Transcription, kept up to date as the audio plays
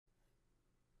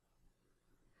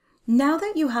Now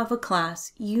that you have a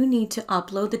class, you need to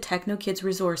upload the TechnoKids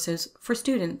resources for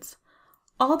students.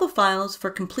 All the files for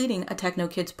completing a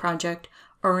TechnoKids project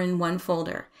are in one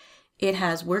folder. It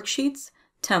has worksheets,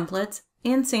 templates,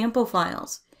 and sample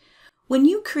files. When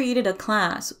you created a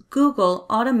class, Google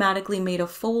automatically made a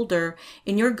folder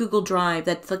in your Google Drive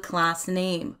that's the class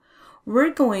name.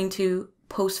 We're going to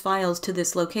post files to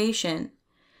this location.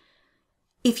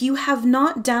 If you have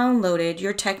not downloaded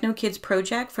your TechnoKids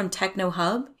project from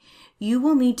TechnoHub, you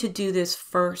will need to do this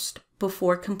first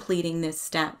before completing this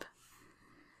step.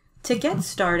 To get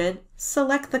started,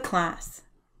 select the class.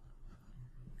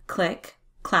 Click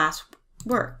Class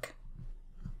Work.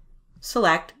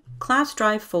 Select Class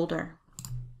Drive folder.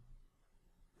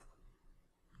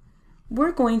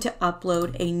 We're going to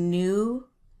upload a new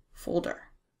folder.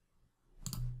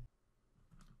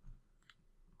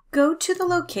 Go to the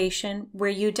location where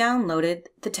you downloaded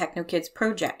the TechnoKids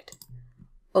project.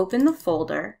 Open the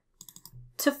folder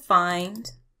to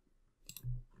find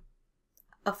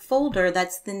a folder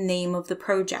that's the name of the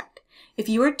project. If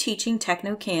you are teaching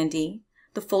TechnoCandy,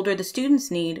 the folder the students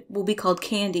need will be called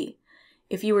Candy.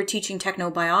 If you were teaching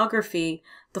Technobiography,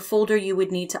 the folder you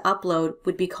would need to upload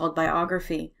would be called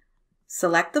Biography.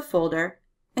 Select the folder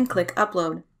and click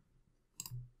Upload.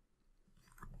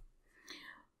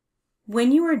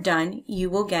 When you are done, you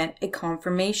will get a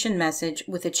confirmation message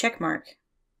with a check mark.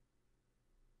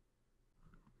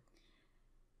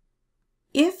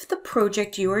 If the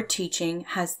project you are teaching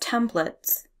has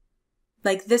templates,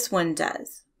 like this one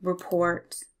does,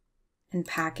 report and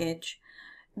package,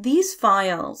 these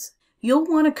files, you'll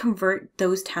want to convert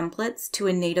those templates to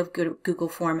a native Google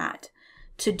format.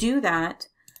 To do that,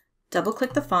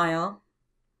 double-click the file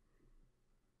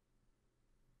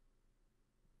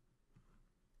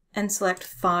and select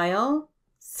File,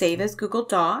 Save as Google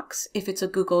Docs if it's a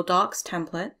Google Docs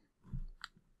template.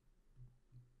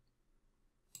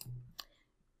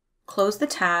 Close the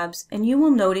tabs and you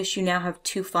will notice you now have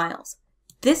two files.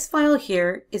 This file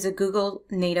here is a Google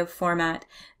native format.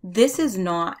 This is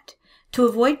not. To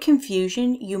avoid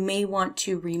confusion, you may want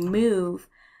to remove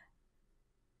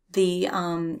the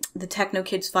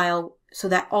TechnoKids file so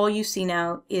that all you see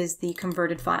now is the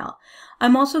converted file.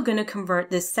 I'm also going to convert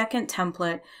this second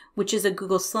template, which is a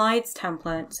Google Slides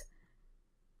template.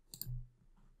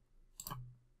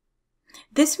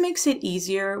 This makes it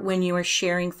easier when you are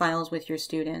sharing files with your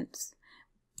students.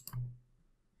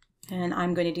 And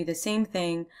I'm going to do the same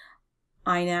thing.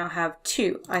 I now have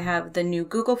two. I have the new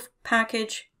Google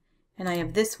package and I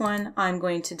have this one. I'm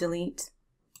going to delete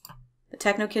the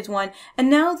TechnoKids one. And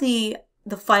now the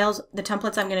files, the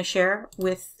templates I'm going to share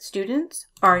with students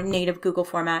are native Google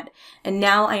format. And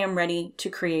now I am ready to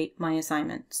create my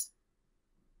assignments.